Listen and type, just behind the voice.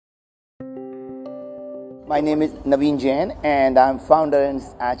My name is Naveen Jain and I'm founder and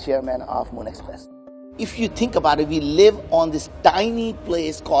chairman of Moon Express. If you think about it, we live on this tiny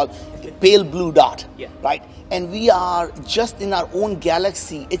place called pale blue dot, right? And we are just in our own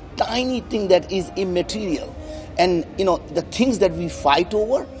galaxy, a tiny thing that is immaterial. And the things that we fight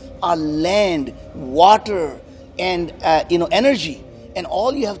over are land, water, and energy. And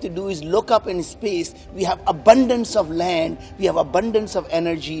all you have to do is look up in space. We have abundance of land, we have abundance of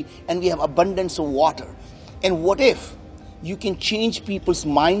energy, and we have abundance of water. And what if you can change people's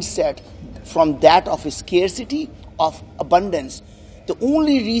mindset from that of a scarcity of abundance? The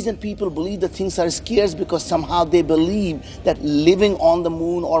only reason people believe that things are scarce because somehow they believe that living on the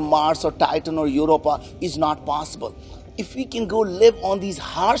moon or Mars or Titan or Europa is not possible. If we can go live on these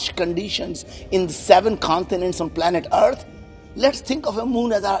harsh conditions in the 7 continents on planet Earth, let's think of a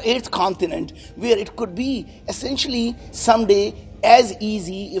moon as our 8th continent, where it could be essentially someday as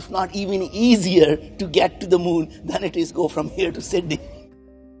easy, if not even easier, to get to the moon than it is go from here to Sydney.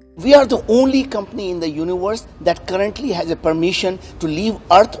 We are the only company in the universe that currently has a permission to leave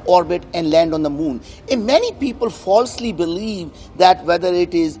Earth orbit and land on the moon. And many people falsely believe that whether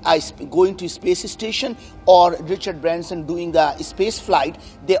it is going to space station or Richard Branson doing the space flight,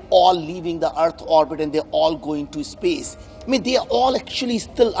 they're all leaving the Earth orbit and they're all going to space. I mean, they are all actually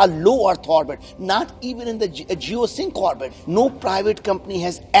still a low Earth orbit, not even in the geosync orbit. No private company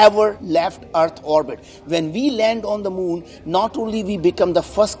has ever left Earth orbit. When we land on the moon, not only we become the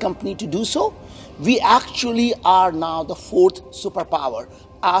first company to do so, we actually are now the 4th superpower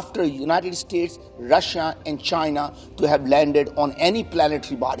after United States, Russia, and China to have landed on any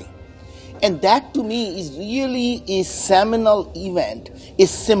planetary body. And that to me is really a seminal event,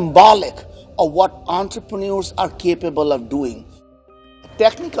 is symbolic of what entrepreneurs are capable of doing.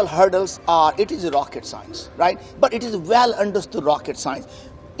 Technical hurdles it is a rocket science, right? But it is well understood rocket science.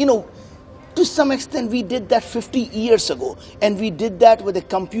 To some extent we did that 50 years ago, and we did that with a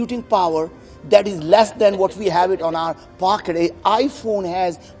computing power that is less than what we have it on our pocket. An iPhone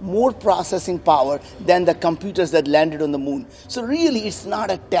has more processing power than the computers that landed on the moon. So really it's not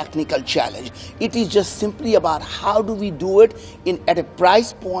a technical challenge. It is just simply about how do we do it at a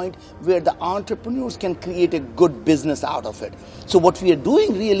price point where the entrepreneurs can create a good business out of it. So what we are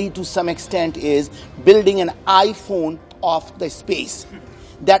doing really to some extent is building an iPhone of the space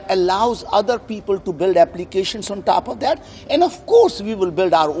that allows other people to build applications on top of that. And of course, we will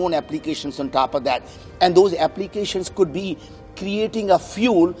build our own applications on top of that. And those applications could be creating a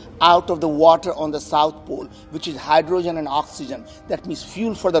fuel out of the water on the South Pole, which is hydrogen and oxygen. That means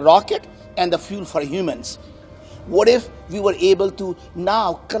fuel for the rocket and the fuel for humans. What if we were able to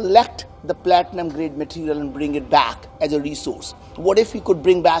now collect the platinum grade material and bring it back as a resource? What if we could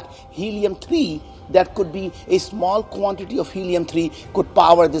bring back helium-3? That could be a small quantity of helium-3 could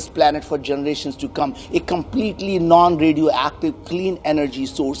power this planet for generations to come. A completely non-radioactive, clean energy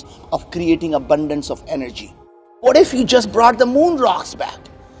source of creating abundance of energy. What if you just brought the moon rocks back?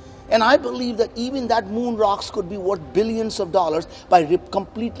 And I believe that even that moon rocks could be worth billions of dollars by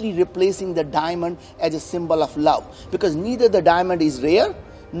completely replacing the diamond as a symbol of love. Because neither the diamond is rare,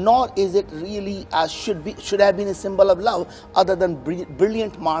 nor is it really should have been a symbol of love, other than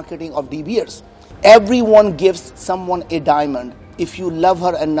brilliant marketing of De Beers. Everyone gives someone a diamond. If you love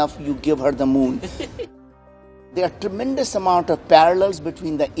her enough, you give her the moon. There are tremendous amount of parallels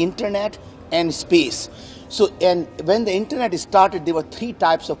between the internet and space. And when the internet started, there were 3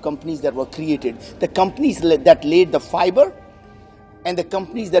 types of companies that were created. The companies that laid the fiber, and the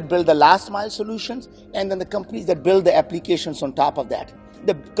companies that build the last mile solutions, and then the companies that build the applications on top of that.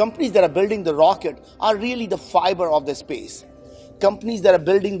 The companies that are building the rocket are really the fiber of the space. Companies that are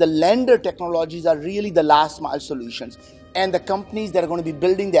building the lander technologies are really the last mile solutions. And the companies that are going to be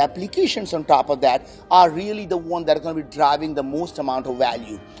building the applications on top of that are really the ones that are going to be driving the most amount of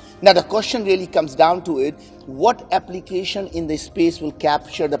value. Now the question really comes down to it, what application in the space will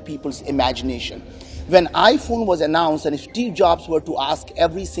capture the people's imagination? When iPhone was announced, and if Steve Jobs were to ask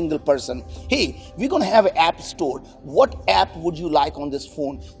every single person, hey, we're going to have an app store, what app would you like on this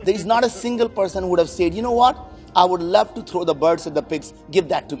phone? There is not a single person who would have said, you know what? I would love to throw the birds at the pigs, give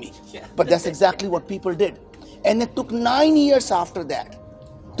that to me. But that's exactly what people did. And it took 9 years after that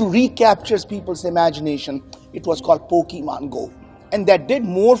to recapture people's imagination. It was called Pokemon Go. And that did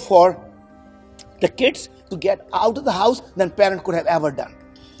more for the kids to get out of the house than parent could have ever done.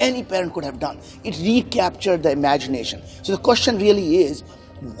 Any parent could have done. It recaptured the imagination. So the question really is,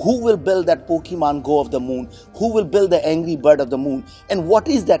 who will build that Pokemon Go of the moon? Who will build the Angry Bird of the moon? And what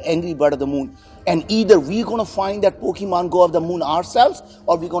is that Angry Bird of the moon? And either we're going to find that Pokemon Go of the moon ourselves,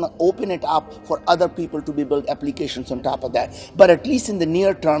 or we're going to open it up for other people to be built applications on top of that. But at least in the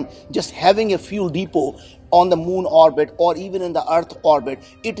near term, just having a fuel depot on the moon orbit or even in the Earth orbit,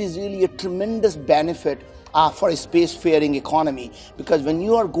 it is really a tremendous benefit for a spacefaring economy. Because when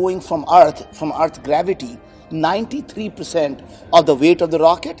you are going from Earth gravity, 93% of the weight of the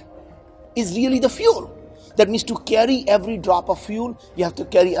rocket is really the fuel. That means to carry every drop of fuel, you have to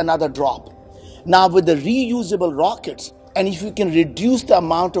carry another drop. Now with the reusable rockets, and if you can reduce the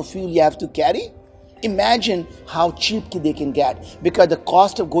amount of fuel you have to carry, imagine how cheap they can get, because the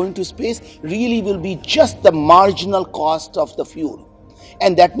cost of going to space really will be just the marginal cost of the fuel.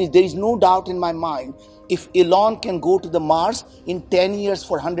 And that means there is no doubt in my mind, if Elon can go to the Mars in 10 years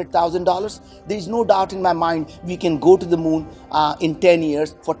for $100,000, there is no doubt in my mind we can go to the moon in 10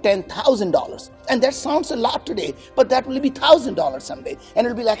 years for $10,000. And that sounds a lot today, but that will be $1,000 someday. And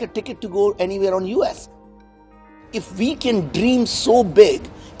it'll be like a ticket to go anywhere on US. If we can dream so big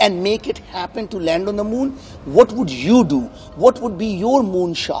and make it happen to land on the moon, what would you do? What would be your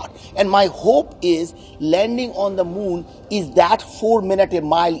moonshot? And my hope is landing on the moon is that 4 minute a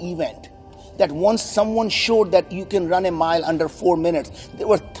mile event. That once someone showed that you can run a mile under 4 minutes, there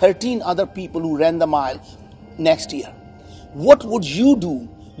were 13 other people who ran the mile next year. What would you do?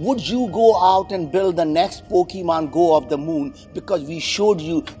 Would you go out and build the next Pokemon Go of the moon because we showed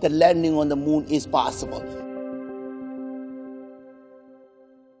you that landing on the moon is possible?